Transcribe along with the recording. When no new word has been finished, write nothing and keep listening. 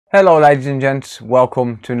Hello ladies and gents,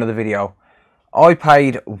 welcome to another video. I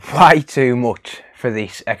paid way too much for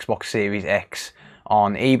this Xbox Series X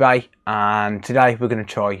on eBay and today we're going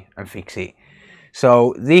to try and fix it.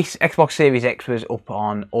 So this Xbox Series X was up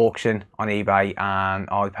on auction on eBay and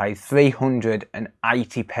I paid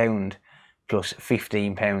 £380 plus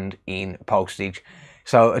 £15 in postage.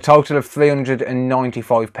 So a total of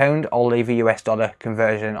 £395. I'll leave a US dollar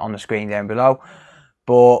conversion on the screen down below.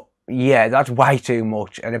 But yeah, that's way too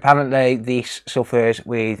much, and apparently this suffers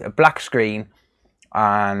with a black screen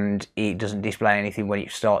and it doesn't display anything when it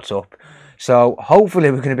starts up. So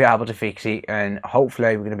hopefully we're going to be able to fix it and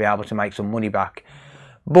hopefully we're going to be able to make some money back.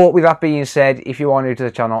 But with that being said, if you are new to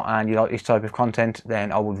the channel and you like this type of content,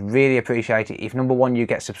 then I would really appreciate it if number one, you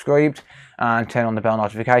get subscribed and turn on the bell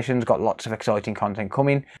notifications. Got lots of exciting content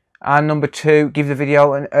coming. And number two, give the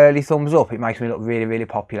video an early thumbs up. It makes me look really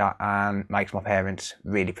popular and makes my parents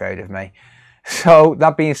really proud of me. So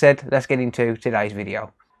that being said, let's get into today's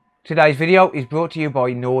video. Today's video is brought to you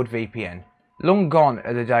by NordVPN. Long gone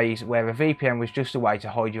are the days where a VPN was just a way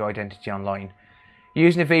to hide your identity online.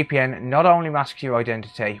 Using a VPN not only masks your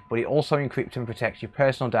identity, but it also encrypts and protects your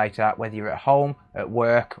personal data whether you're at home, at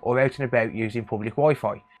work or out and about using public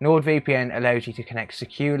Wi-Fi. NordVPN allows you to connect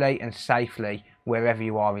securely and safely wherever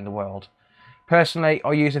you are in the world. Personally,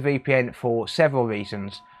 I use a VPN for several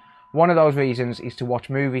reasons. One of those reasons is to watch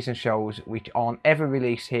movies and shows which aren't ever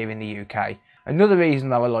released here in the UK. Another reason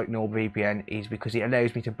that I like NordVPN is because it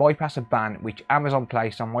allows me to bypass a ban which Amazon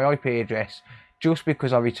placed on my IP address just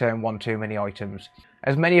because I returned one too many items.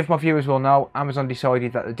 As many of my viewers will know, Amazon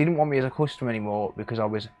decided that they didn't want me as a customer anymore because I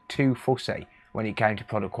was too fussy when it came to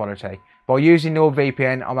product quality. By using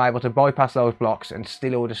NordVPN, I'm able to bypass those blocks and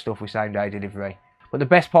still order stuff with same day delivery. But the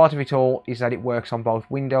best part of it all is that it works on both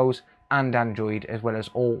Windows and Android as well as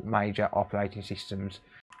all major operating systems.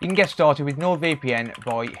 You can get started with NordVPN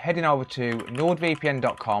by heading over to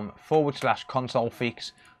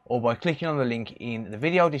nordvpn.com/consolefix or by clicking on the link in the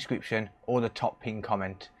video description or the top pinned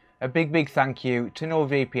comment. A big thank you to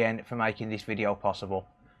NordVPN for making this video possible.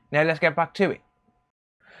 Now let's get back to it.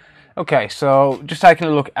 Okay, so just taking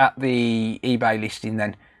a look at the eBay listing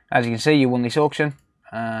then. As you can see, you won this auction,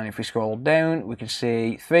 and if we scroll down we can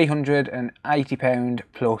see £380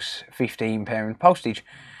 plus £15 postage.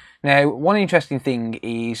 Now one interesting thing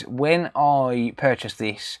is when I purchased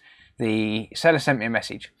this, the seller sent me a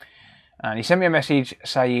message. And he sent me a message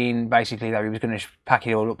saying basically that he was going to pack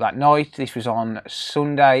it all up that night. This was on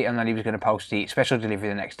Sunday, and then he was going to post the special delivery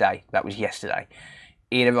the next day. That was yesterday.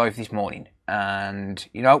 It arrived this morning, and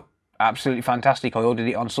you know, absolutely fantastic. I ordered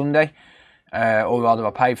it on Sunday, or rather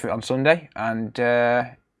I paid for it on Sunday, and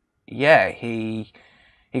yeah, he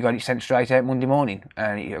got it sent straight out Monday morning,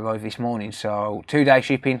 and it arrived this morning. So 2-day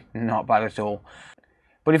shipping, not bad at all.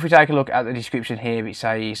 But if we take a look at the description here, it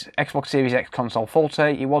says Xbox Series X console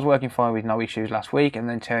faulty. It was working fine with no issues last week and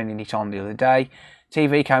then turning it on the other day.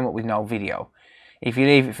 TV came up with no video. If you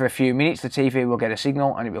leave it for a few minutes, the TV will get a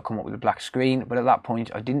signal and it will come up with a black screen. But at that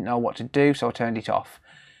point, I didn't know what to do, so I turned it off.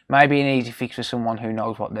 Maybe an easy fix for someone who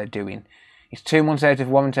knows what they're doing. It's 2 months out of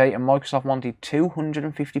warranty and Microsoft wanted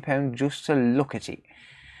 £250 just to look at it.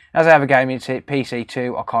 As I have a gaming PC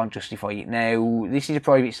too, I can't justify it. Now, this is a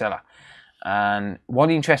private seller. And one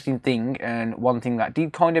interesting thing, and one thing that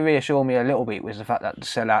did kind of reassure me a little bit, was the fact that the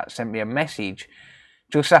seller sent me a message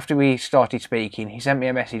just after we started speaking. He sent me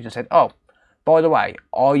a message and said, "Oh, by the way,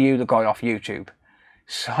 are you the guy off YouTube?"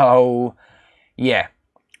 So yeah,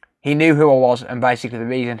 he knew who I was, and basically the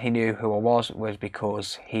reason he knew who I was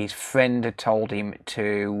because his friend had told him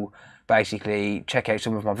to basically check out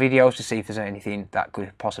some of my videos to see if there's anything that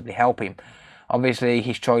could possibly help him. Obviously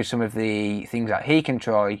he's tried some of the things that he can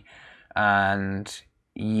try, and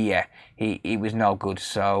yeah, it was no good,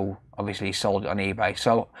 so obviously he sold it on eBay.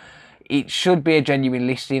 So it should be a genuine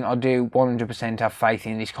listing. I do 100% have faith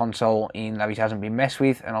in this console, in that it hasn't been messed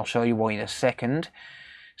with, and I'll show you why in a second.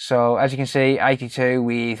 So as you can see, 82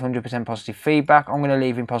 with 100% positive feedback. I'm going to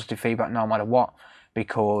leave in positive feedback no matter what,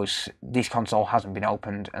 because this console hasn't been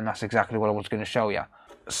opened, and that's exactly what I was going to show you.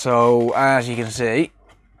 So as you can see,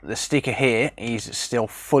 the sticker here is still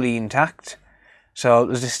fully intact. So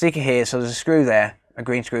there's a sticker here, so there's a screw there, a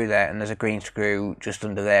green screw there, and there's a green screw just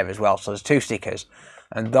under there as well. So there's 2 stickers,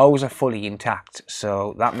 and those are fully intact.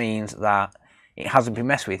 So that means that it hasn't been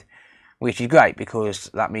messed with, which is great because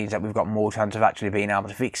that means that we've got more chance of actually being able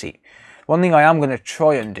to fix it. One thing I am going to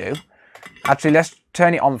try and do, actually let's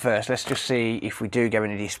turn it on first. Let's just see if we do get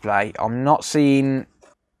any display. I'm not seeing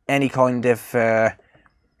any kind of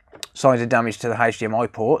signs of damage to the HDMI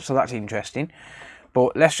port, so that's interesting.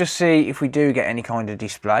 But let's just see if we do get any kind of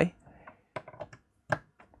display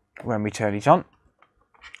when we turn it on.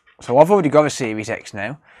 So I've already got a Series X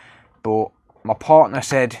now, but my partner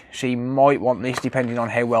said she might want this depending on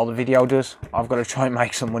how well the video does. I've got to try and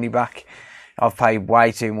make some money back. I've paid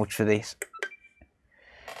way too much for this.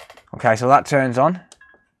 Okay, so that turns on.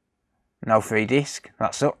 No free disc,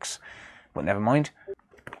 that sucks, but never mind.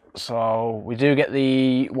 So we do get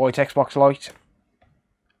the white Xbox light.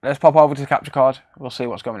 Let's pop over to the capture card, we'll see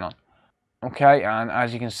what's going on. Okay, and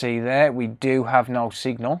as you can see there, we do have no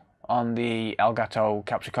signal on the Elgato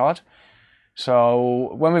capture card.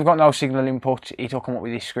 So when we've got no signal input, it'll come up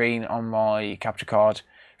with this screen on my capture card.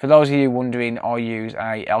 For those of you wondering, I use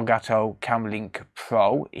a Elgato Camlink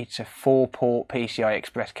Pro. It's a 4-port PCI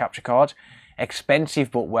Express capture card. Expensive,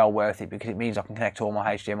 but well worth it because it means I can connect all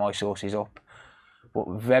my HDMI sources up. But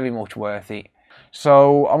very much worth it.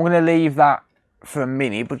 So I'm going to leave that for a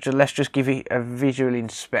minute, but let's just give it a visual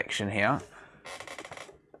inspection here.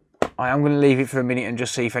 I am going to leave it for a minute and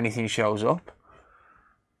just see if anything shows up.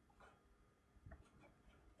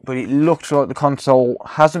 But it looks like the console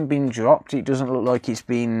hasn't been dropped. It doesn't look like it's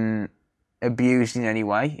been abused in any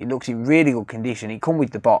way. It looks in really good condition. It comes with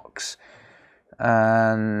the box.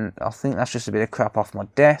 And I think that's just a bit of crap off my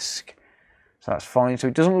desk. So that's fine. So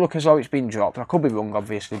it doesn't look as though it's been dropped. I could be wrong,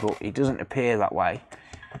 obviously, but it doesn't appear that way.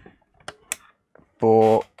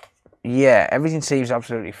 But yeah, everything seems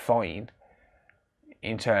absolutely fine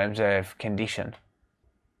in terms of condition.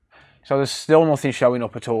 So there's still nothing showing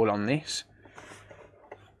up at all on this.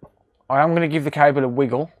 I am going to give the cable a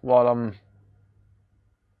wiggle while I'm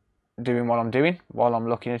doing what I'm doing, while I'm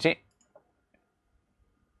looking at it.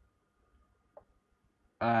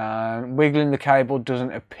 And wiggling the cable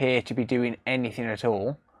doesn't appear to be doing anything at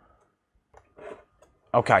all.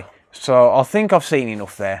 Okay, so I think I've seen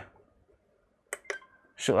enough there.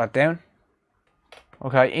 Shut that down.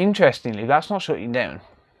 Okay, interestingly, that's not shutting down.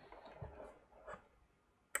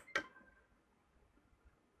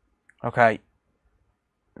 Okay.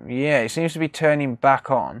 Yeah, it seems to be turning back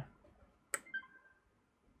on.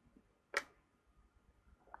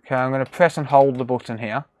 Okay, I'm going to press and hold the button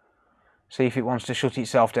here. See if it wants to shut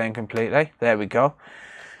itself down completely. There we go.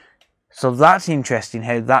 So that's interesting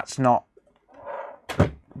how that's not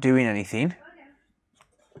doing anything.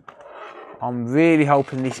 I'm really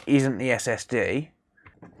hoping this isn't the SSD.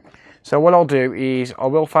 So what I'll do is I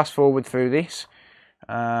will fast forward through this,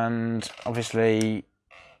 and obviously,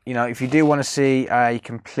 you know, if you do want to see a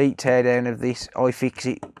complete teardown of this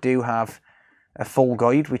iFixit, do have a full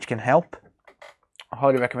guide which can help. I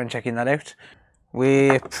highly recommend checking that out.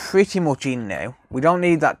 We're pretty much in now. We don't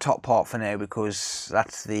need that top part for now because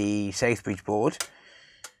that's the Southbridge board.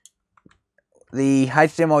 The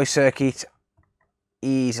HDMI circuit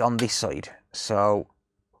is on this side, so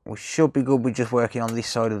we should be good with just working on this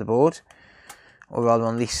side of the board, or rather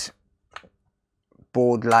on this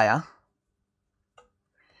board layer.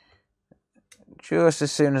 Just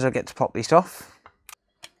as soon as I get to pop this off.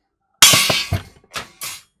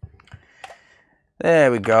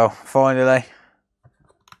 There we go, finally.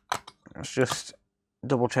 Let's just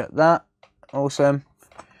double check that. Awesome.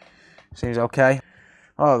 Seems okay.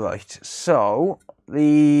 Alright, so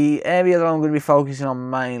the area that I'm going to be focusing on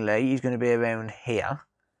mainly is going to be around here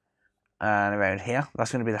and around here.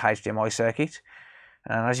 That's going to be the HDMI circuit.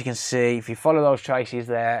 And as you can see, if you follow those traces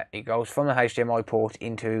there, it goes from the HDMI port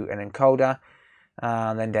into an encoder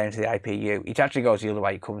and then down to the APU. It actually goes the other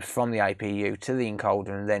way. It comes from the APU to the encoder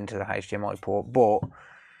and then to the HDMI port. But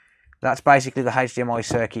that's basically the HDMI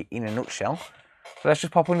circuit in a nutshell. So let's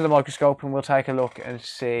just pop under the microscope and we'll take a look and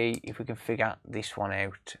see if we can figure this one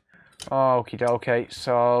out. Okie dokie.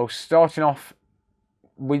 So starting off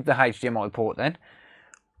with the HDMI port then.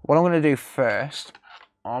 What I'm going to do first,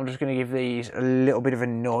 I'm just going to give these a little bit of a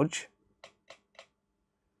nudge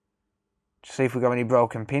to see if we've got any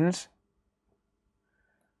broken pins.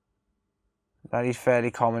 That is fairly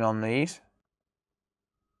common on these.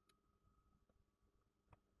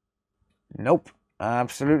 Nope,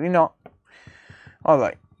 absolutely not.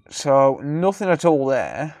 Alright, so nothing at all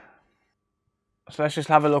there. So let's just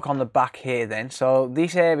have a look on the back here then. So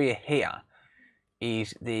this area here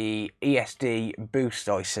is the ESD boost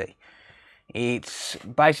IC. It's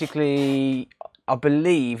basically, I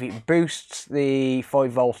believe it boosts the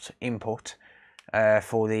 5-volt input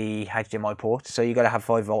for the HDMI port. So you've got to have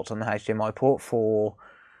 5 volts on the HDMI port for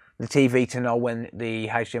the TV to know when the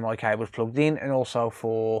HDMI cable is plugged in, and also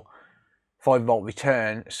for 5-volt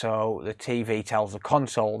return, so the TV tells the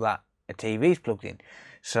console that a TV is plugged in.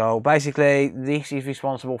 So basically this is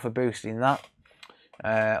responsible for boosting that,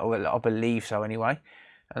 or I believe so anyway.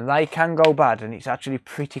 And they can go bad, and it's actually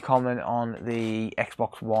pretty common on the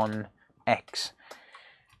Xbox One X.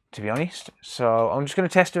 to be honest. So I'm just going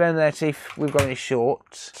to test around there to see if we've got any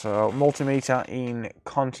shorts. So multimeter in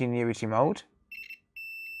continuity mode.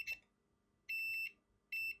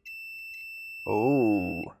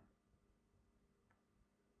 Ooh.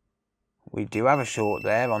 We do have a short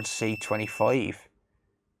there on C25.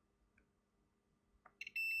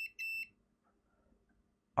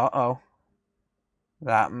 Uh-oh.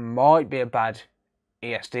 That might be a bad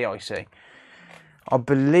ESD IC. I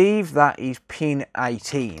believe that is pin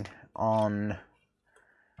 18 on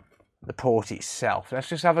the port itself. Let's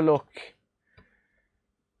just have a look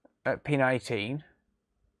at pin 18.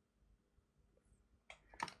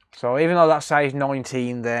 So even though that says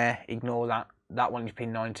 19 there, ignore that. That one is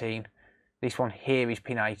pin 19. This one here is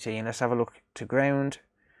pin 18. Let's have a look to ground.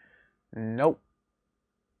 Nope.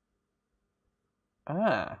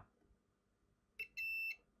 Ah.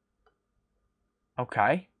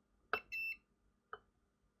 Okay.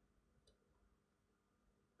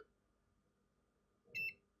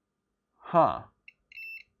 Huh.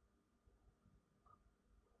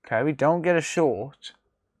 Okay, we don't get a short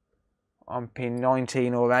on pin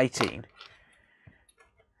 19 or 18.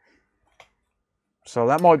 So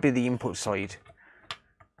that might be the input side.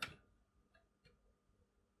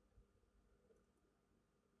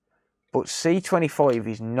 But C25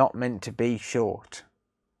 is not meant to be short.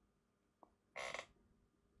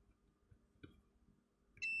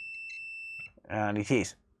 And it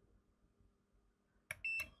is.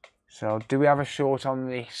 So do we have a short on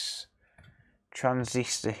this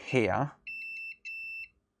transistor here?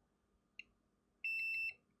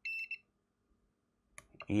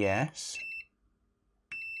 Yes.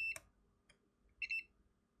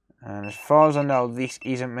 And as far as I know, this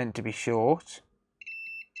isn't meant to be short.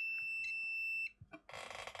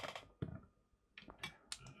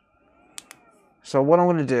 So what I'm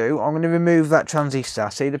going to do, I'm going to remove that transistor.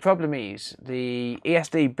 See, the problem is the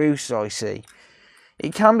ESD boost IC,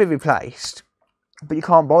 it can be replaced, but you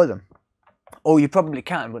can't buy them. Or you probably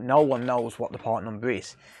can, but no one knows what the part number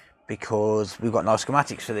is because we've got no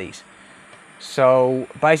schematics for these. So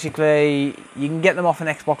basically, you can get them off an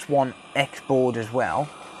Xbox One X board as well,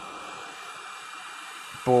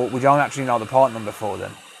 but we don't actually know the part number for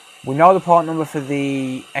them. We know the part number for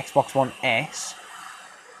the Xbox One S.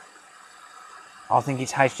 I think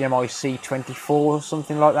it's HDMI C24 or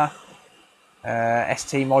something like that.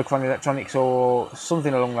 ST Micron Electronics or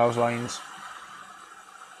something along those lines.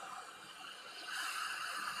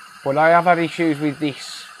 But I have had issues with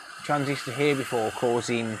this transistor here before,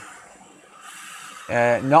 causing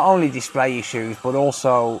not only display issues but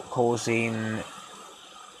also causing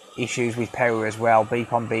issues with power as well,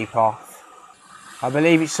 beep on beep off. I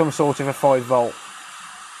believe it's some sort of a 5-volt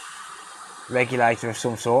regulator of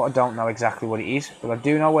some sort. I don't know exactly what it is, but I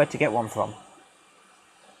do know where to get one from.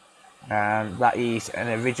 And that is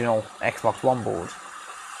an original Xbox One board.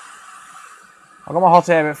 I've got my hot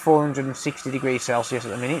air at 460 degrees Celsius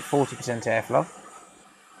at the minute, 40% airflow.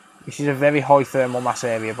 This is a very high thermal mass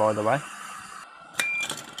area, by the way.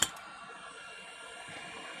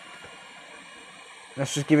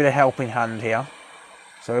 Let's just give it a helping hand here.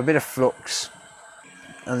 So a bit of flux.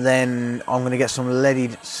 And then I'm going to get some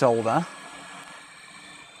leaded solder.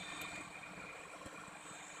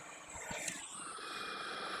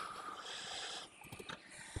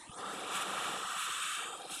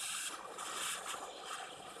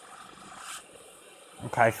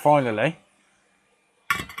 Okay, finally.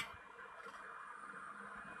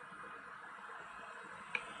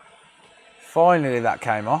 Finally that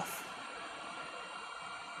came off.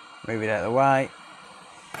 Move it out of the way.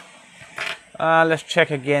 Let's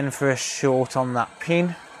check again for a short on that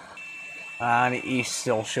pin. And it is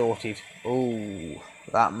still shorted. Ooh,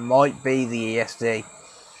 that might be the ESD.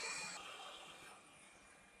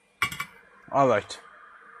 Alright.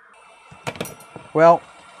 Well,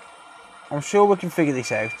 I'm sure we can figure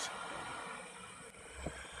this out.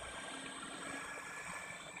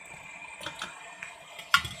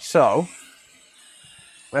 So,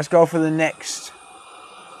 let's go for the next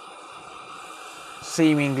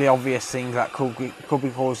seemingly obvious thing that could be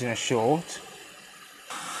causing a short.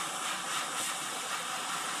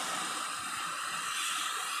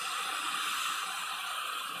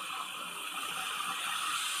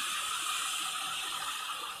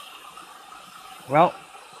 Well,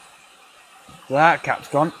 that cap's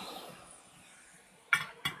gone.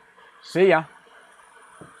 See ya.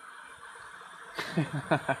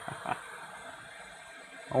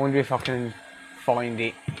 I wonder if I can find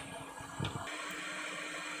it.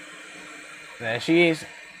 There she is.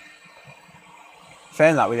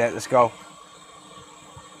 Found that without the scope.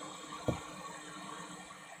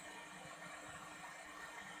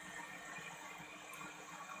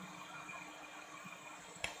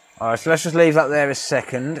 Alright, so let's just leave that there a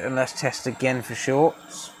second and let's test again for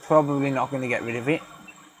shorts. Probably not going to get rid of it.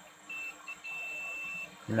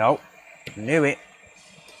 Nope. Knew it.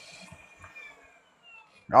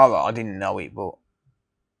 Alright, I didn't know it, but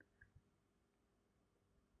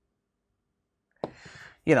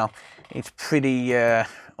you know, it's pretty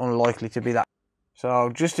unlikely to be that. So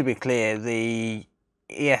just to be clear, the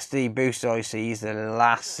ESD boost IC is the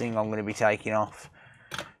last thing I'm going to be taking off.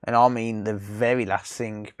 And I mean the very last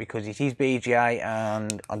thing, because it is BGA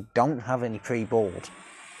and I don't have any pre-board.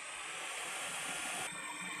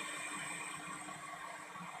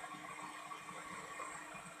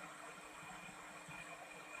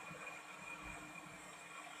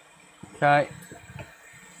 Okay.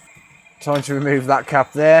 Time to remove that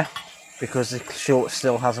cap there, because the short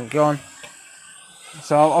still hasn't gone.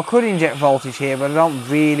 So I could inject voltage here, but I don't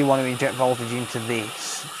really want to inject voltage into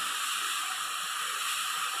this.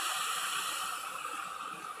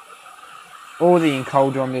 Or the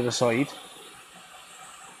encoder on the other side.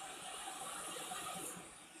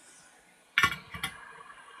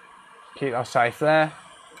 Keep that safe there.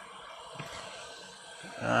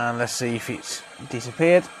 And let's see if it's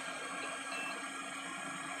disappeared.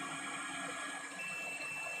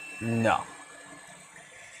 No.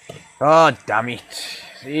 Oh, damn it.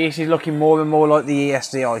 This is looking more and more like the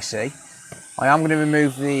ESD IC. I am going to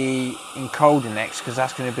remove the encoder next, because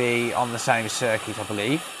that's going to be on the same circuit, I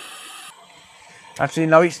believe. Actually,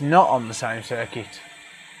 no, it's not on the same circuit.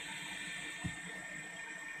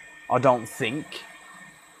 I don't think.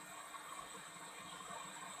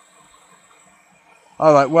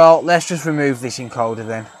 Alright, well, let's just remove this encoder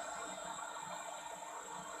then.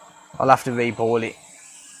 I'll have to re-boil it.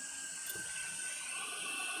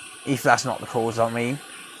 If that's not the cause, I mean.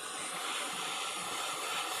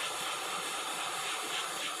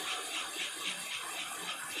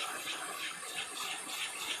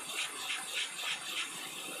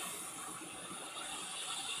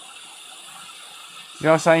 Did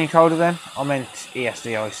I say encoder then? I meant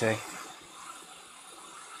ESD IC.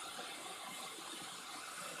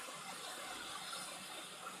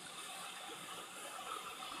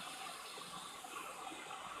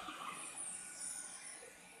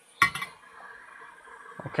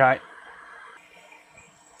 Okay.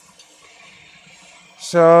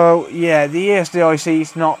 So, yeah, the ESD IC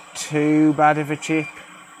is not too bad of a chip.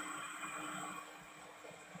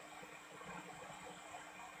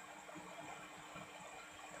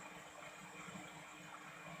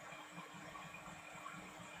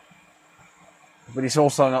 But it's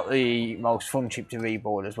also not the most fun chip to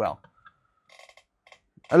reboard as well.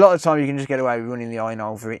 A lot of the time you can just get away with running the iron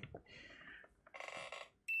over it.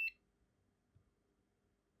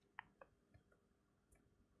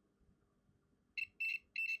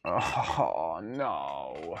 Oh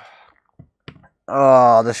no.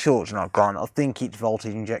 Oh, the short's not gone. I think it's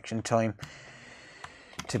voltage injection time,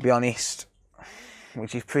 to be honest,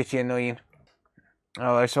 which is pretty annoying.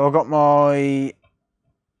 Alright, so I've got my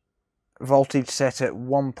voltage set at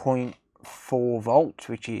 1.4 volts,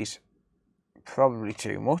 which is probably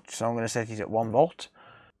too much, so I'm going to set it at 1 volt.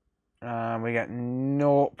 We get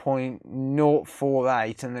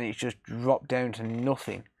 0.048 and then it's just dropped down to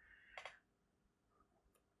nothing.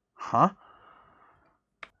 Huh?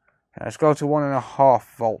 Okay, let's go to 1.5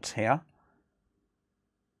 volts here.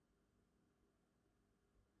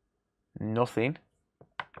 Nothing.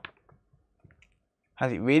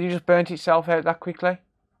 Has it really just burnt itself out that quickly?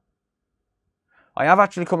 I have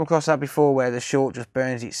actually come across that before, where the short just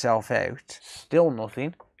burns itself out. Still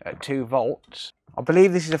nothing at 2 volts. I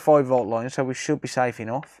believe this is a 5 volt line, so we should be safe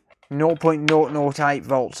enough. 0.008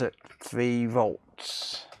 volts at 3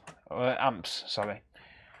 volts. Amps, sorry.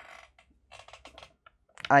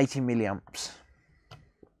 80 milliamps.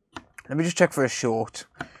 Let me just check for a short.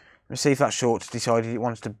 Let's see if that short's decided it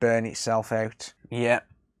wants to burn itself out. Yeah.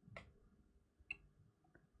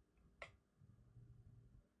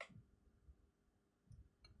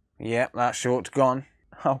 Yep, that short's gone.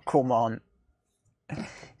 Oh, come on. Is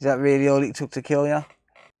that really all it took to kill you?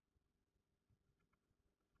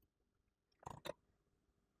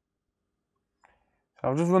 So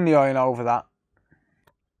I'll just run the iron over that.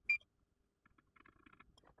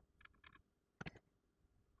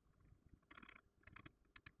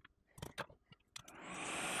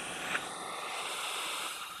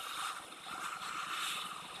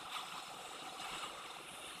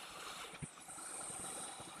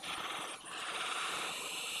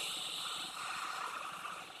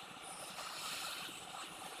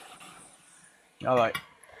 Alright.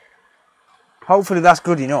 Hopefully that's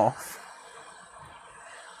good enough.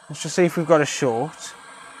 Let's just see if we've got a short.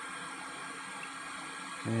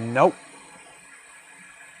 Nope.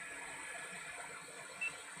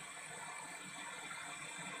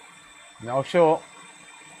 No short.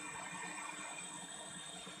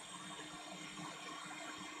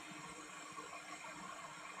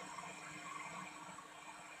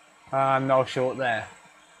 No short there.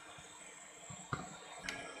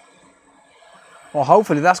 Well,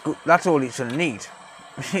 hopefully that's good. That's all it's going to need.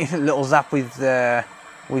 A little zap with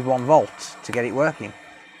 1 volt to get it working.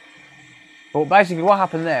 But basically what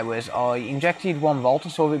happened there was I injected 1 volt, I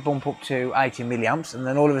saw it bump up to 80 milliamps, and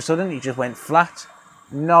then all of a sudden it just went flat,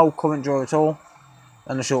 no current draw at all,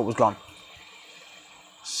 and the short was gone.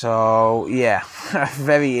 So yeah,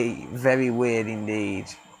 very, very weird indeed.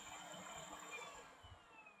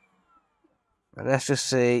 But let's just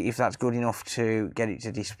see if that's good enough to get it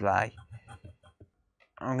to display.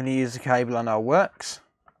 I'm going to use the cable I know works.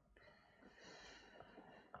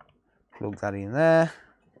 Plug that in there.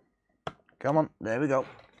 Come on, there we go.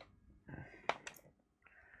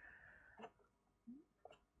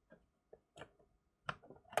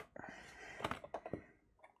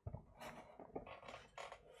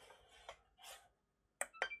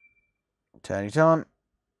 Turn it on.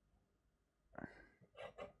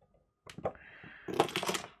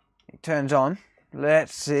 It turns on.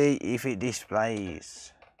 Let's see if it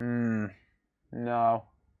displays. No.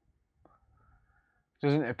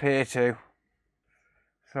 Doesn't appear to.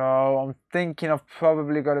 So I'm thinking I've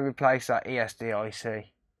probably got to replace that ESD-IC.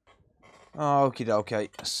 Okie dokie.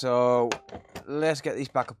 So let's get this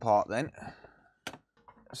back apart then.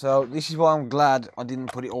 So this is why I'm glad I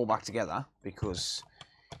didn't put it all back together, because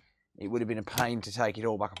it would have been a pain to take it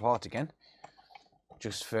all back apart again,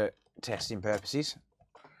 just for testing purposes.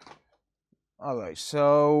 Alright,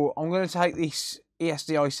 so I'm going to take this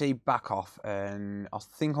ESD-IC back off, and I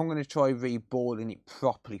think I'm going to try reboarding it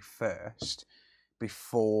properly first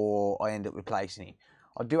before I end up replacing it.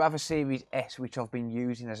 I do have a Series S which I've been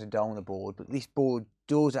using as a donor board, but this board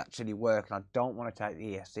does actually work, and I don't want to take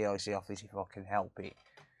the ESD-IC off this if I can help it.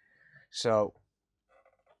 So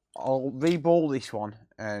I'll reball this one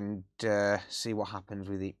and see what happens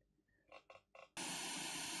with it.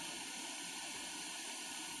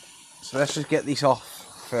 So let's just get this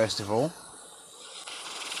off first of all.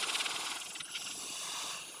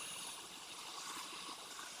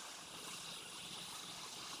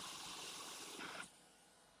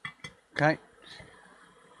 Okay,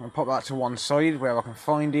 I'll pop that to one side where I can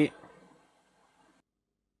find it.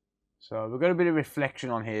 So we've got a bit of reflection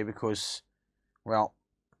on here because, well,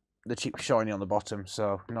 the chip's shiny on the bottom,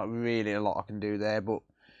 so not really a lot I can do there, but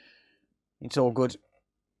it's all good.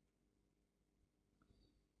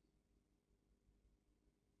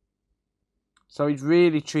 So it's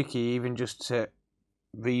really tricky even just to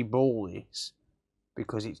reball this,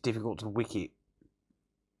 because it's difficult to wick it.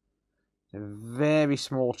 It's a very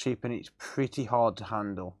small chip and it's pretty hard to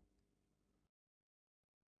handle.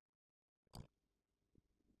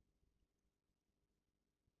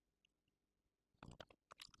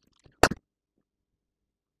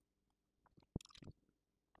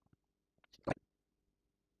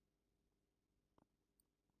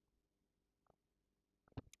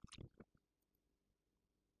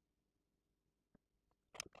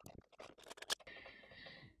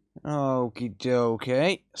 Okie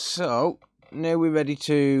dokie. So now we're ready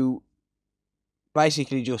to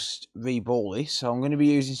basically just reball this. So I'm going to be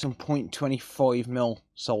using some 0.25mm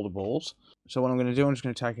solder balls. So what I'm going to do, I'm just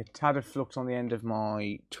going to take a tad of flux on the end of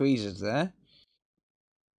my tweezers there.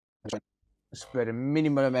 Spread a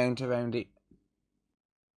minimal amount around it.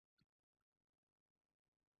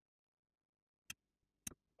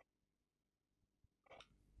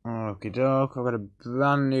 Okie doke, I've got a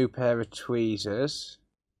brand new pair of tweezers.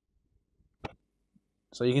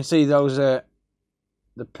 So you can see those are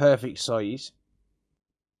the perfect size.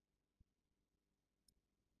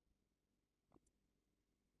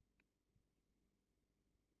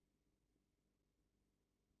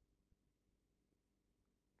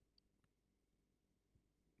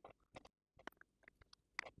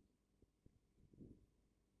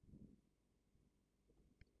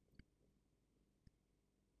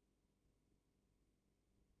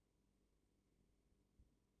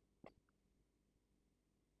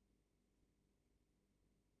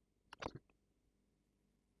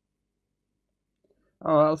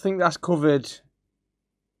 Alright, I think that's covered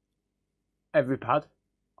every pad,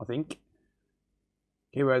 I think.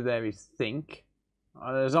 Keyword there is think.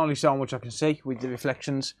 There's only so much I can see with the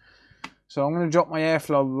reflections. So I'm going to drop my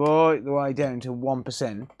airflow right the way down to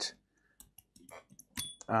 1%.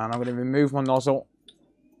 And I'm going to remove my nozzle.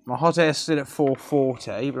 My hot air's still at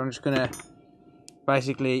 440, but I'm just going to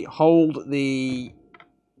basically hold the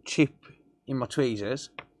chip in my tweezers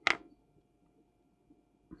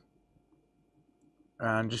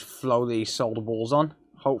and just flow these solder balls on.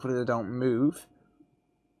 Hopefully they don't move.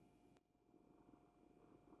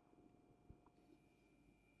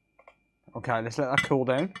 Okay, let's let that cool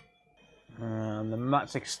down. The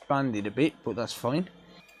mat's expanded a bit, but that's fine.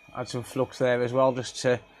 Add some flux there as well, just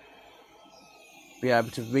to be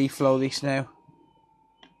able to reflow this now.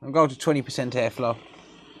 I'll go to 20% airflow.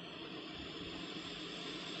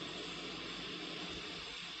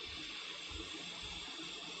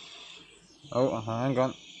 Oh, hang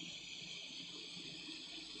on.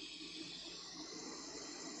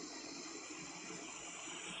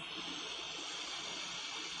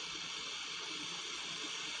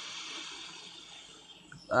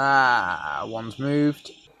 Ah, one's moved.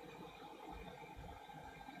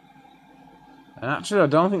 And actually, I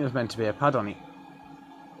don't think there's meant to be a pad on it.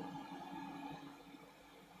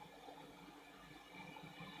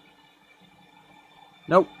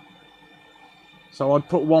 Nope. So I'd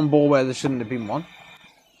put one ball where there shouldn't have been one.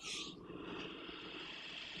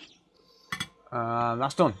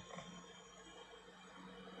 That's done.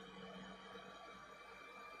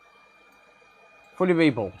 Fully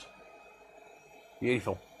reballed.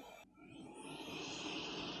 Beautiful.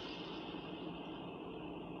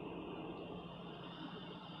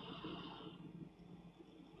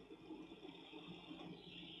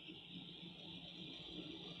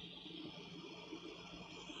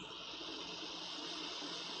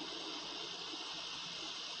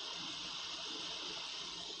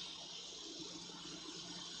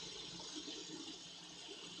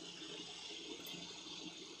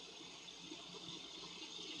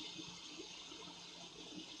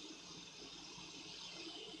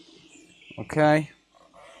 Okay.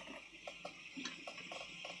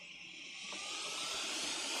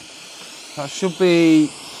 That should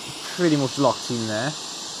be pretty much locked in there.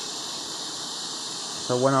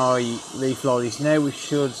 So when I reflow this now, we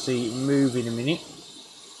should see it move in a minute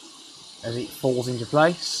as it falls into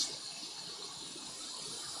place.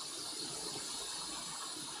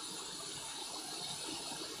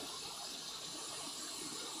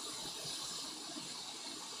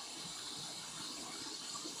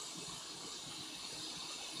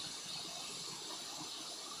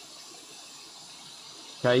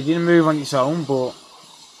 Okay, it didn't move on its own, but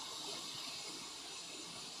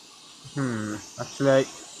actually,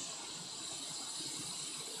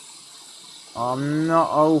 I'm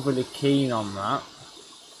not overly keen on that.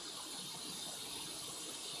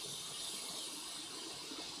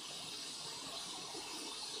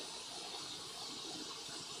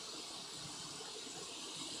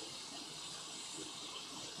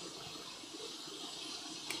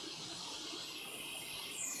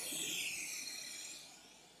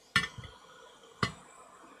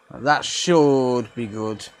 That should be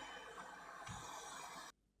good.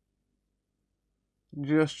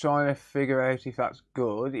 Just trying to figure out if that's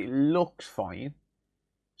good. It looks fine.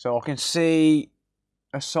 So I can see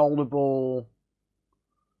a solder ball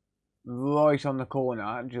right on the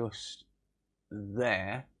corner, just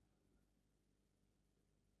there.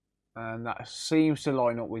 And that seems to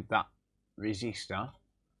line up with that resistor.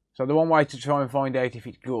 So the one way to try and find out if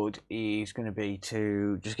it's good is going to be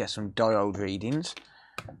to just get some diode readings.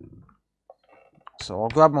 So I'll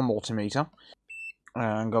grab my multimeter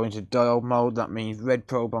and go into diode mode. That means red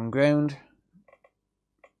probe on ground,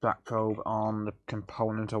 black probe on the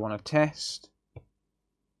component I want to test.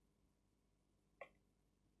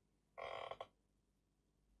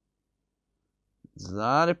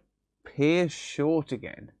 That appears short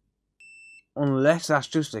again, unless that's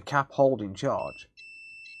just a cap holding charge.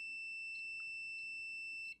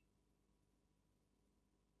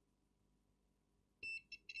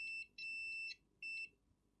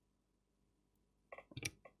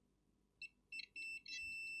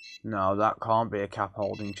 No, that can't be a cap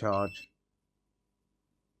holding charge,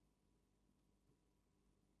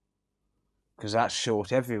 because that's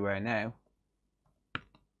short everywhere now. I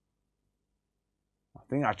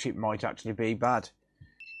think that chip might actually be bad.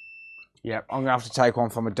 Yep, I'm going to have to take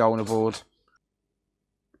one from a donor board.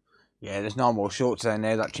 Yeah, there's no more shorts there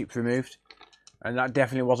now, that chip's removed. And that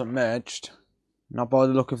definitely wasn't merged. Not by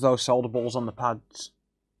the look of those solder balls on the pads.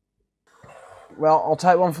 Well, I'll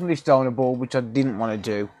take one from this donor board, which I didn't want to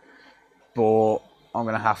do, but I'm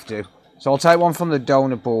going to have to. So I'll take one from the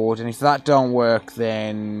donor board, and if that don't work,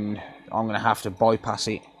 then I'm going to have to bypass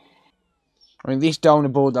it. I mean, this donor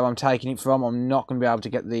board that I'm taking it from, I'm not going to be able to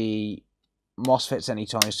get the MOSFETs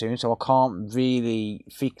anytime soon, so I can't really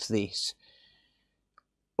fix this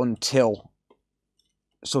until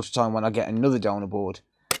such time when I get another donor board.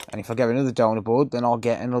 And if I get another donor board, then I'll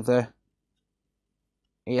get another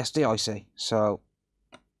ESD IC. So,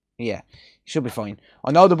 yeah, it should be fine.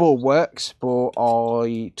 I know the board works, but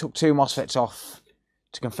I took two MOSFETs off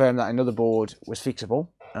to confirm that another board was fixable,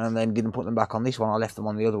 and then didn't put them back on this one. I left them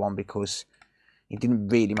on the other one because it didn't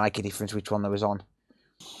really make a difference which one they was on.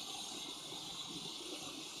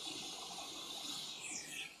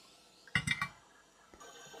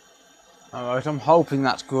 Alright, I'm hoping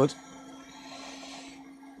that's good.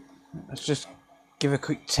 Let's just give a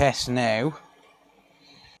quick test now.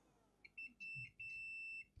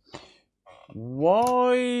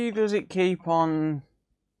 Why does it keep on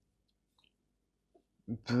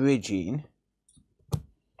bridging? I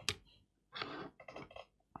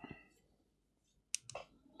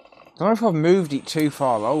don't know if I've moved it too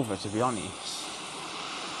far over, to be honest.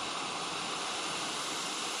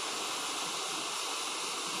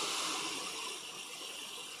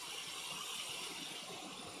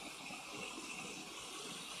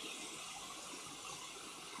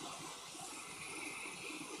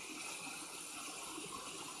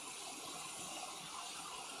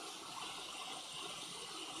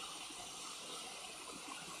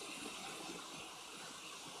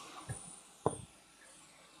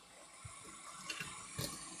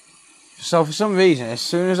 So for some reason, as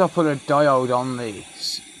soon as I put a diode on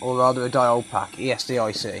these, or rather a diode pack,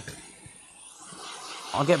 ESDIC,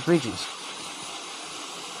 I'll get bridges.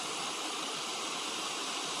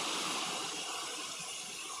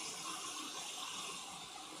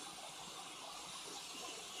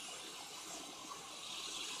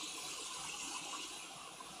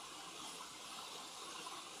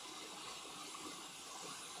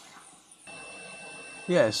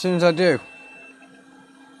 Yeah, as soon as I do.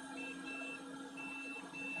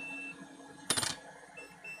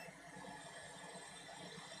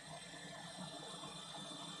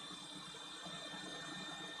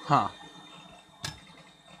 Huh.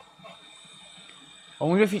 I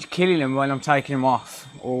wonder if it's killing them when I'm taking them off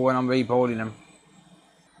or when I'm reboarding them.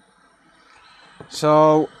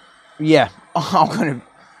 So, yeah, I'm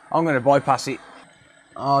gonna bypass it.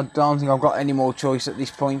 I don't think I've got any more choice at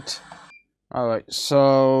this point. Alright,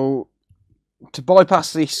 so to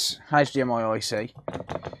bypass this HDMI IC,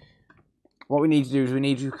 what we need to do is we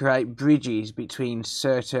need to create bridges between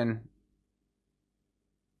certain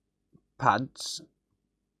pads.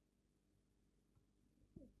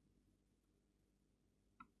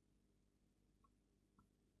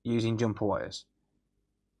 Using jumper wires.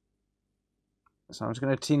 So I'm just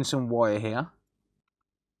going to tin some wire here.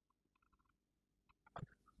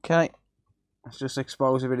 Okay, let's just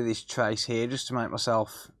expose a bit of this trace here just to make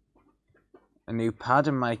myself a new pad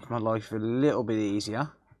and make my life a little bit easier.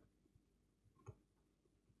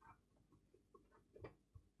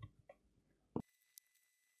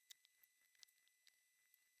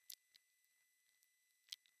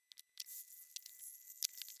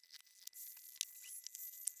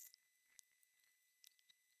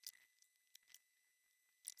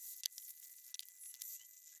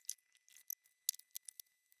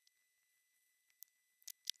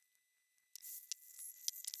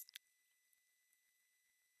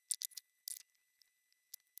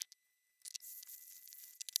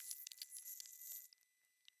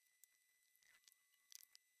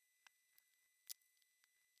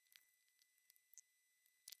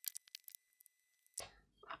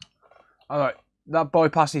 Alright, that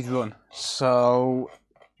bypass is run. So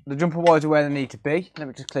the jumper wires are where they need to be. Let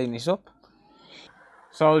me just clean this up.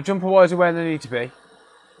 So the jumper wires are where they need to be.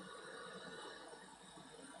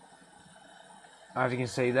 As you can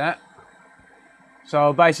see there.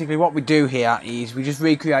 So basically what we do here is we just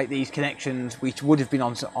recreate these connections which would have been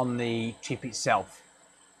on the chip itself.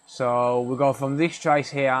 So we'll go from this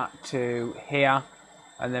trace here to here,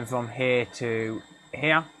 and then from here to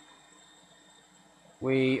here.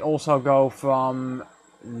 We also go from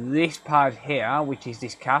this pad here, which is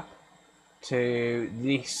this cap, to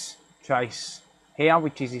this trace here,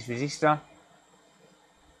 which is this resistor.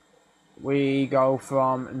 We go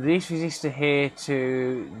from this resistor here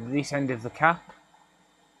to this end of the cap,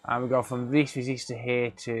 and we go from this resistor here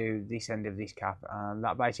to this end of this cap, and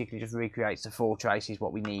that basically just recreates the 4 traces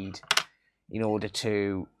what we need in order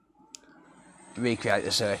to recreate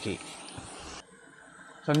the circuit.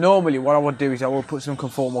 So normally what I would do is I would put some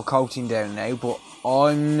conformal coating down now, but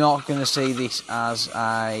I'm not going to see this as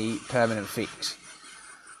a permanent fix.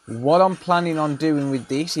 What I'm planning on doing with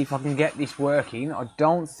this, if I can get this working, I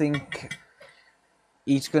don't think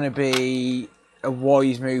it's going to be a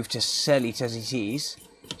wise move to sell it as it is.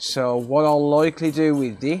 So what I'll likely do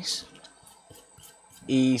with this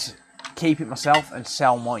is keep it myself and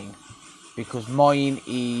sell mine, because mine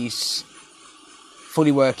is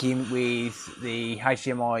fully working with the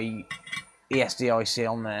HDMI ESDIC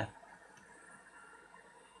on there.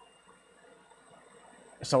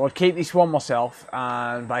 So I'd keep this one myself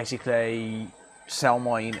and basically sell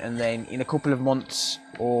mine, and then in a couple of months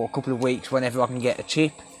or a couple of weeks, whenever I can get a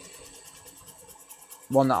chip,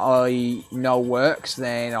 one that I know works,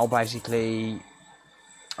 then I'll basically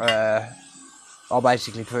put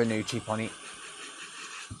a new chip on it.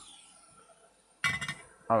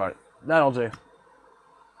 Alright, that'll do.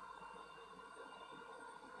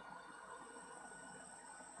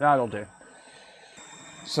 That'll do.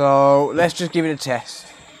 So let's just give it a test.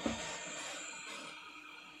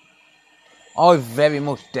 I very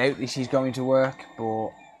much doubt this is going to work, but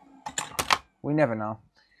we never know.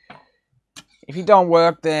 If it don't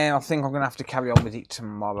work, then I think I'm going to have to carry on with it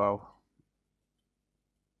tomorrow.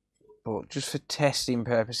 But just for testing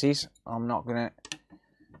purposes, I'm not going to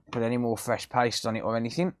put any more fresh paste on it or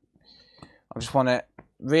anything. I just want to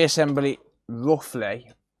reassemble it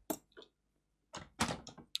roughly,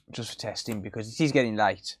 just for testing, because it is getting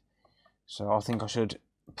late. So I think I should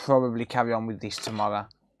probably carry on with this tomorrow.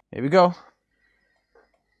 Here we go.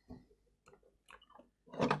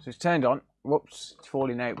 So it's turned on. Whoops, it's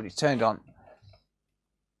falling out, but it's turned on.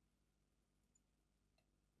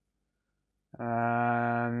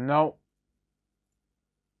 No.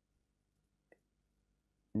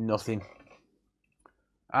 Nothing.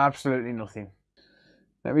 Absolutely nothing.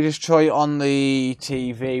 Let me just try it on the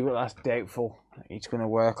TV, but that's doubtful it's going to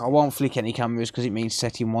work. I won't flick any cameras because it means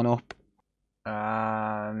setting one up.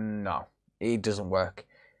 No, it doesn't work.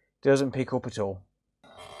 It doesn't pick up at all.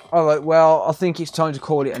 Alright, well, I think it's time to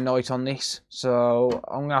call it a night on this. So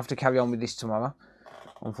I'm going to have to carry on with this tomorrow,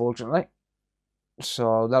 unfortunately.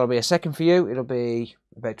 So that'll be a second for you. It'll be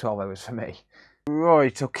about 12 hours for me.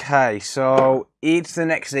 Right, okay. So it's the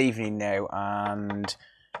next evening now, and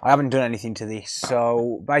I haven't done anything to this.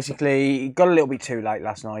 So basically, it got a little bit too late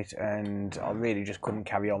last night, and I really just couldn't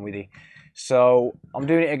carry on with it. So I'm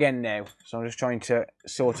doing it again now. So I'm just trying to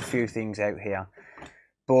sort a few things out here.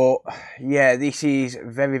 But yeah, this is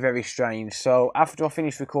very, very strange. So after I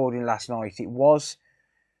finished recording last night, it was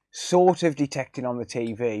sort of detecting on the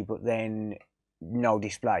TV, but then no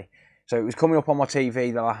display. So it was coming up on my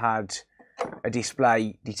TV that I had a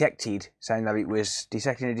display detected, saying that it was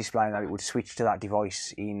detecting a display and that it would switch to that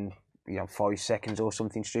device in 5 seconds or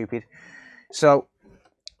something stupid. So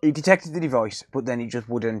it detected the device, but then it just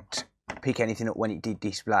wouldn't pick anything up when it did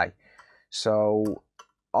display. So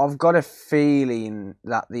I've got a feeling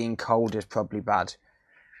that the encoder's probably bad.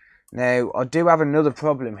 Now, I do have another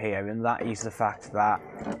problem here, and that is the fact that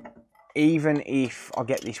even if I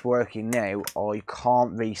get this working now, I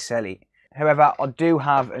can't resell it. However, I do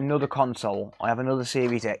have another console. I have another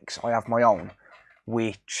Series X. I have my own,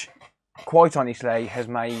 which, quite honestly, has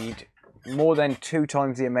made more than 2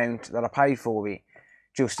 times the amount that I paid for it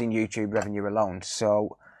just in YouTube revenue alone.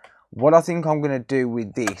 So what I think I'm going to do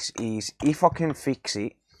with this is, if I can fix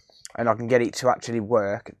it and I can get it to actually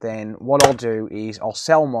work, then what I'll do is I'll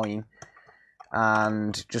sell mine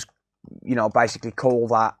and just, basically call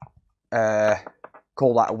that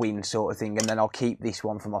a win sort of thing, and then I'll keep this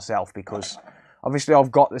one for myself, because obviously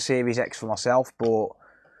I've got the Series X for myself, but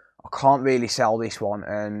I can't really sell this one.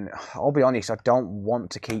 And I'll be honest, I don't want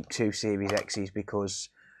to keep 2 Series X's because,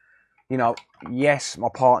 yes, my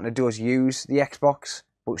partner does use the Xbox,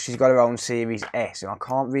 but she's got her own Series S, and I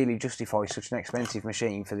can't really justify such an expensive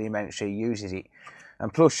machine for the amount she uses it.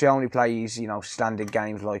 And plus, she only plays, standard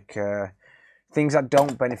games like things that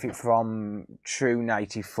don't benefit from true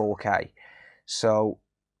native 4K. So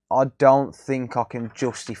I don't think I can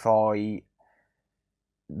justify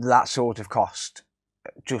that sort of cost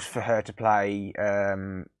just for her to play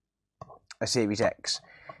a Series X.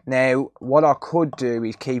 Now, what I could do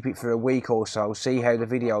is keep it for a week or so, see how the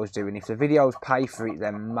videos do, and if the videos pay for it,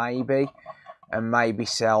 then maybe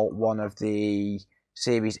sell one of the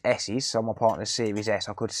Series S's, so my partner's Series S.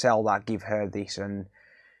 I could sell that, give her this, and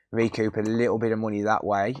recoup a little bit of money that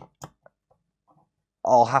way.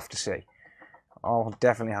 I'll have to see. I'll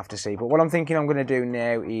definitely have to see. But what I'm thinking I'm going to do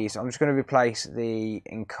now is I'm just going to replace the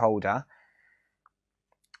encoder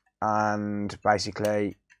and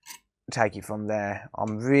basically take it from there.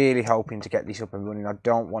 I'm really hoping to get this up and running. I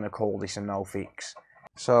don't want to call this a no fix.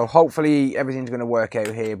 So hopefully everything's going to work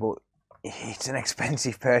out here, but it's an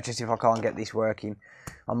expensive purchase if I can't get this working.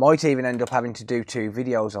 I might even end up having to do 2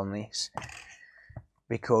 videos on this,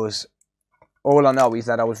 because all I know is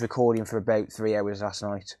that I was recording for about 3 hours last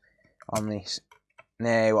night on this.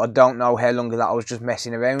 Now, I don't know how long of that I was just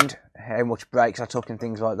messing around, how much breaks I took and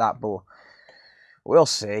things like that, but we'll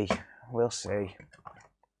see. We'll see.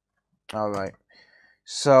 Alright.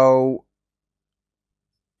 So,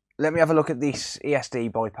 let me have a look at this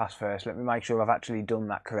ESD bypass first. Let me make sure I've actually done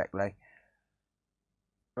that correctly.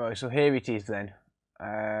 Right, so here it is then.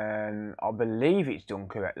 and I believe it's done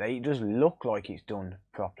correctly. It does look like it's done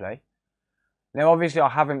properly. Now obviously I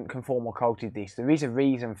haven't conformal coated this. There is a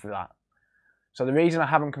reason for that. So the reason I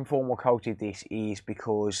haven't conformal coated this is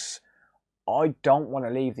because I don't want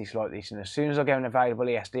to leave this like this, and as soon as I get an available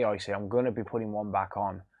ESD IC, I'm going to be putting one back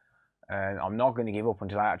on, and I'm not going to give up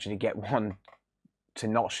until I actually get one to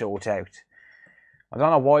not short out. I don't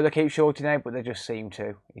know why they keep shorting out, but they just seem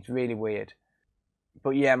to. It's really weird.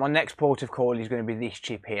 But yeah, my next port of call is going to be this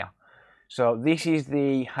chip here. So this is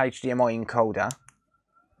the HDMI encoder.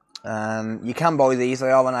 You can buy these, they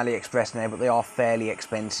are on AliExpress now, but they are fairly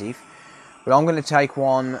expensive. But I'm going to take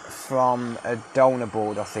one from a donor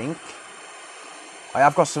board, I think. I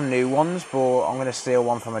have got some new ones, but I'm going to steal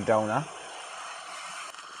one from a donor.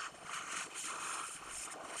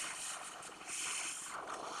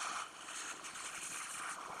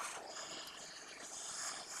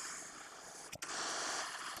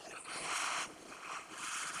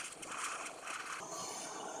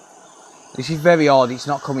 This is very odd, it's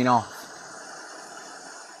not coming off.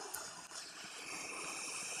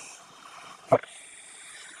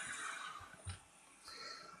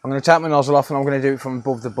 I'm going to take my nozzle off and I'm going to do it from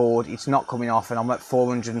above the board. It's not coming off and I'm at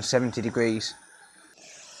 470 degrees.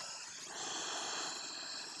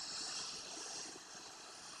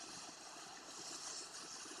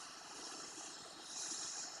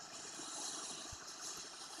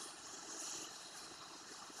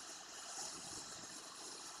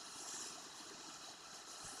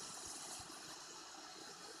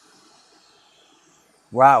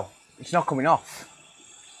 Wow, it's not coming off.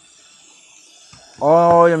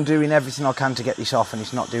 I am doing everything I can to get this off and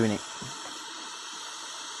it's not doing it.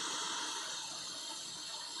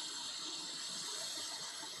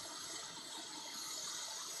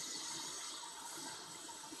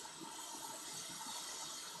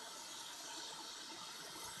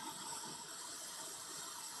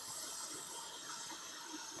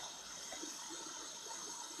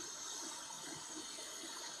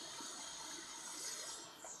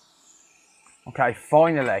 Okay,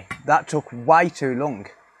 finally. That took way too long.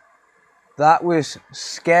 That was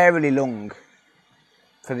scarily long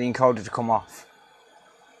for the encoder to come off.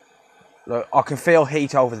 Look, I can feel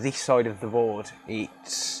heat over this side of the board.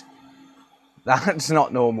 That's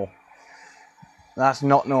not normal. That's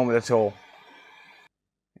not normal at all.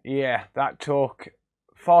 Yeah, that took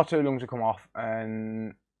far too long to come off,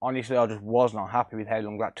 and honestly I just was not happy with how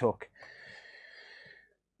long that took.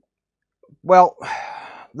 Well,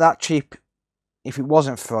 that chip, if it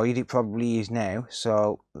wasn't fried, it probably is now,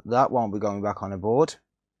 so that won't be going back on the board.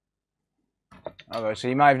 Alright, so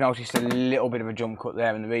you may have noticed a little bit of a jump cut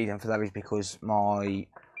there, and the reason for that is because my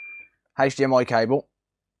HDMI cable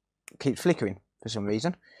keeps flickering for some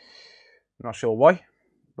reason. I'm not sure why,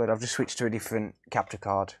 but I've just switched to a different capture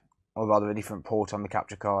card, or rather a different port on the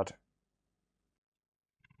capture card.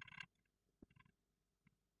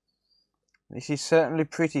 This is certainly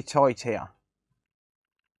pretty tight here.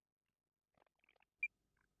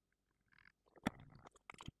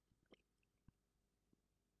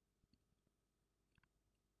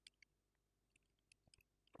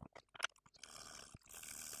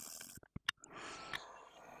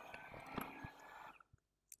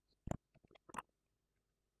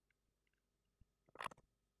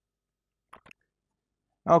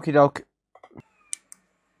 Okie doke.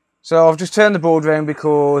 So I've just turned the board around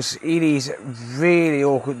because it is really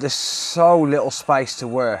awkward. There's so little space to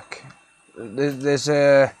work. There's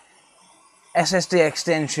a SSD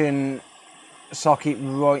extension socket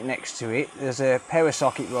right next to it. There's a power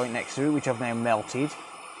socket right next to it, which I've now melted.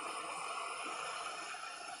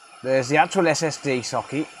 There's the actual SSD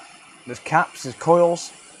socket. There's caps, there's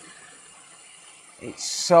coils. It's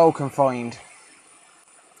so confined.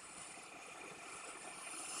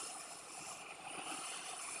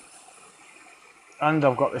 And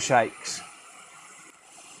I've got the shakes.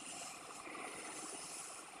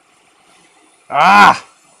 Ah!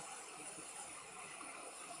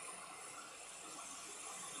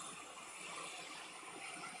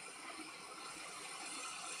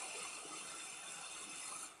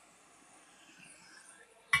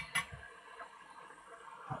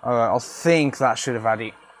 Alright, I think that should have had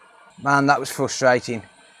it. Man, that was frustrating.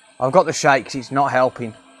 I've got the shakes, it's not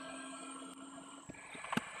helping.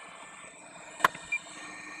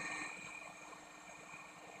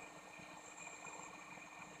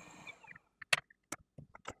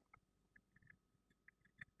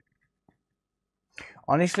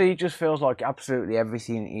 Honestly, it just feels like absolutely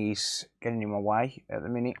everything is getting in my way at the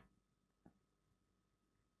minute.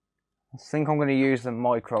 I think I'm going to use the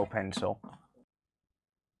micro pencil.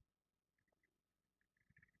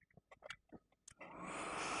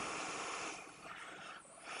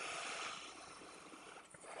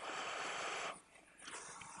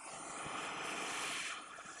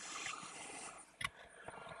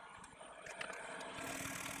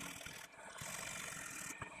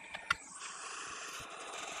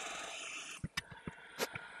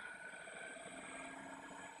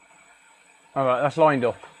 Alright, that's lined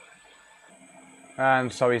up.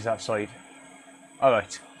 And so is that side.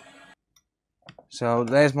 Alright. So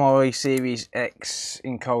there's my Series X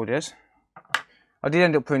encoders. I did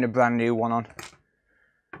end up putting a brand new one on.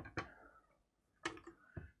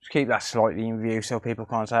 Just keep that slightly in view so people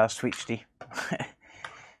can't say I switched it.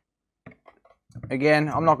 Again,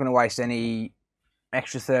 I'm not going to waste any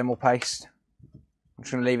extra thermal paste. I'm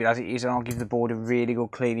just going to leave it as it is, and I'll give the board a really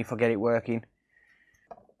good clean if I get it working.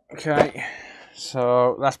 Okay,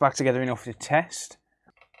 so that's back together enough to test.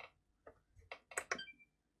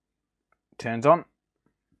 Turns on.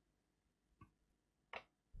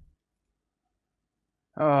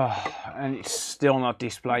 Oh, and it's still not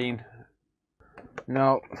displaying.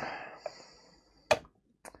 No.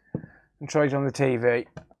 And try it on the TV.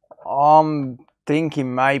 I'm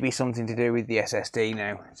thinking maybe something to do with the SSD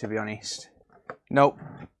now, to be honest. Nope.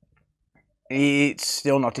 It's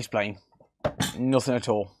still not displaying. Nothing at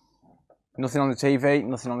all. Nothing on the TV,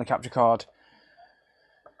 nothing on the capture card.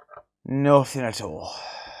 Nothing at all.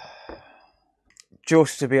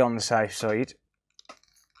 Just to be on the safe side.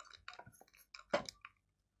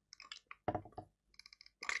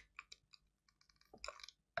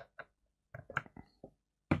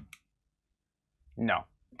 No,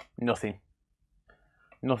 nothing.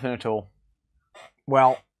 Nothing at all.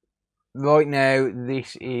 Well, right now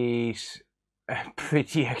this is a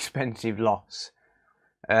pretty expensive loss.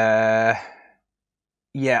 Yeah,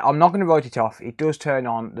 I'm not going to write it off. It does turn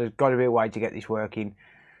on. There's got to be a way to get this working.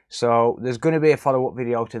 So there's going to be a follow-up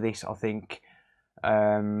video to this, I think.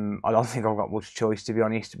 I don't think I've got much choice, to be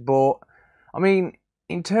honest. But, I mean,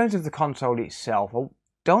 in terms of the console itself, I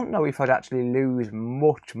don't know if I'd actually lose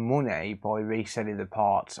much money by reselling the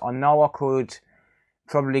parts. I know I could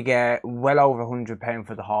probably get well over £100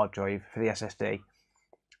 for the hard drive, for the SSD,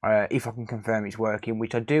 if I can confirm it's working,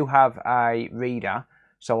 which I do have a reader,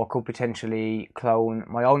 so I could potentially clone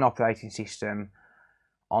my own operating system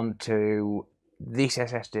onto this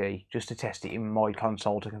SSD just to test it in my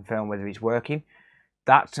console to confirm whether it's working.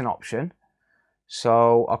 That's an option.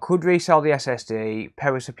 So I could resell the SSD,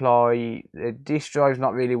 power supply. The disk drive's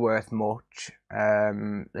not really worth much.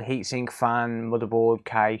 The heatsink, fan, motherboard,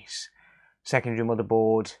 case, secondary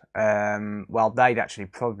motherboard. Well, they'd actually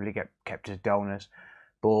probably get kept as donors.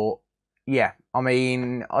 But yeah, I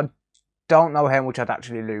mean, I don't know how much I'd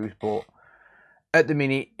actually lose, but at the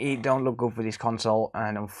minute it don't look good for this console,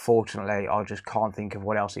 and unfortunately I just can't think of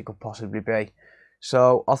what else it could possibly be.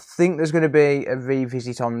 So I think there's going to be a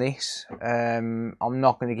revisit on this. I'm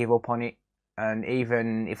not going to give up on it, and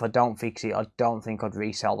even if I don't fix it, I don't think I'd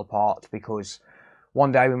resell the part, because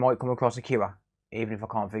one day we might come across a cure, even if I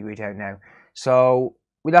can't figure it out now. So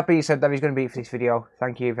with that being said, that is going to be it for this video.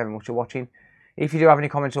 Thank you very much for watching. If you do have any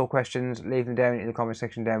comments or questions, leave them down in the comment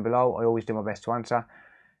section down below. I always do my best to answer.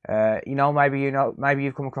 Maybe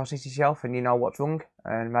you've come across this yourself and you know what's wrong,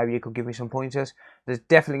 and maybe you could give me some pointers. There's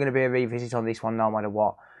definitely going to be a revisit on this one no matter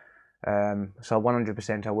what. So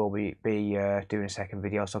 100% I will be doing a second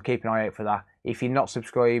video, so keep an eye out for that. If you're not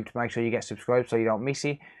subscribed, make sure you get subscribed so you don't miss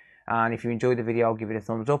it. And if you enjoyed the video, give it a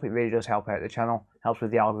thumbs up. It really does help out the channel, helps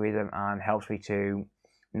with the algorithm, and helps me to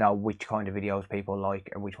know which kind of videos people like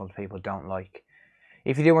and which ones people don't like.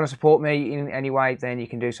 If you do want to support me in any way, then you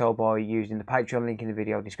can do so by using the Patreon link in the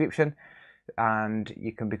video description, and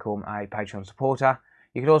you can become a Patreon supporter.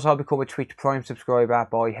 You can also become a Twitch Prime subscriber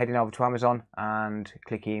by heading over to Amazon and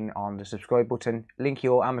clicking on the subscribe button. Link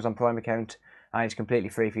your Amazon Prime account, and it's completely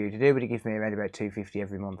free for you to do, but it gives me around about $2.50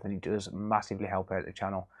 every month, and it does massively help out the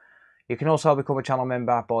channel. You can also become a channel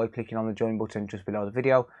member by clicking on the join button just below the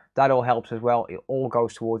video. That all helps as well. It all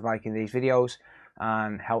goes towards making these videos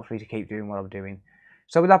and helps me to keep doing what I'm doing.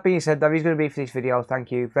 So with that being said, that is going to be it for this video.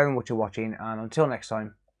 Thank you very much for watching, and until next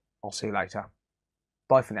time, I'll see you later.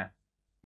 Bye for now.